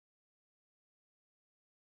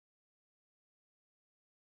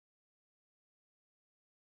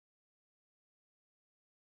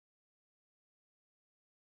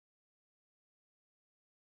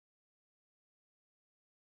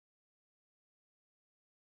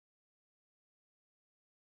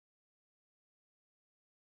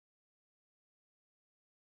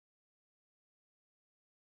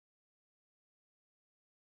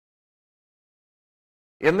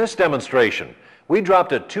In this demonstration, we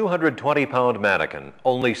dropped a 220-pound mannequin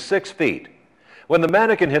only 6 feet. When the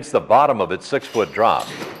mannequin hits the bottom of its 6-foot drop,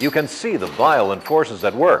 you can see the violent forces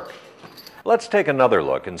at work. Let's take another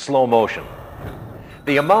look in slow motion.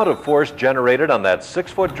 The amount of force generated on that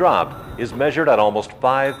 6-foot drop is measured at almost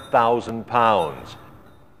 5,000 pounds.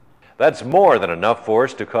 That's more than enough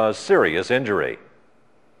force to cause serious injury.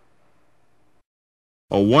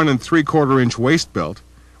 A 1 3/4-inch waist belt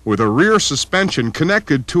with a rear suspension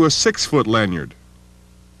connected to a 6-foot lanyard.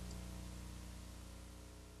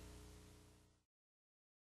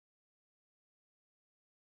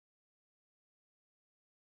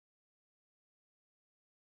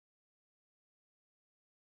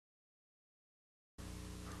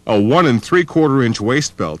 A 1 3/4-inch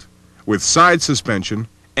waist belt with side suspension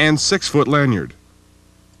and 6-foot lanyard.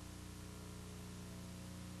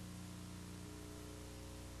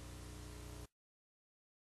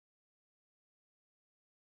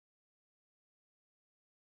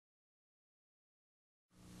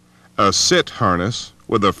 A sit harness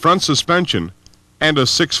with a front suspension and a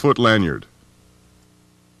 6-foot lanyard.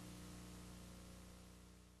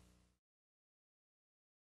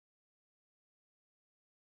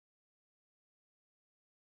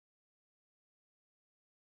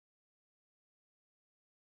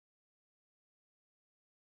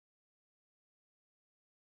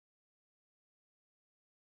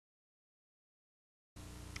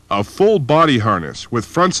 A full body harness with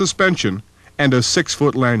front suspension and a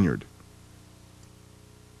 6-foot lanyard.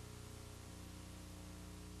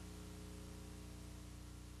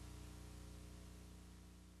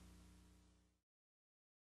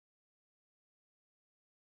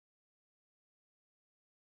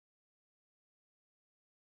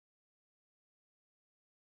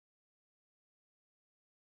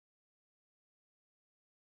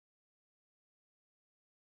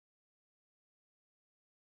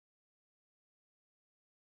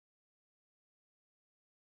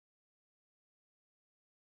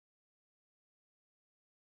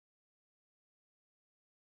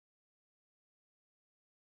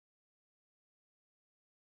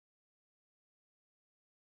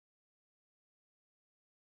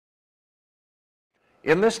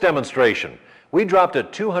 In this demonstration, we dropped a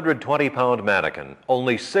 220-pound mannequin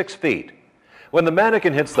only 6 feet. When the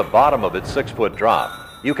mannequin hits the bottom of its 6-foot drop,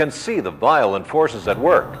 you can see the violent forces at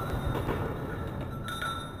work.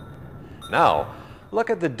 Now, look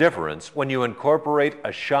at the difference when you incorporate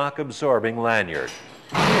a shock-absorbing lanyard.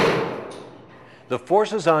 The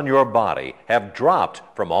forces on your body have dropped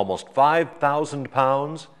from almost 5,000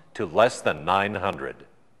 pounds to less than 900.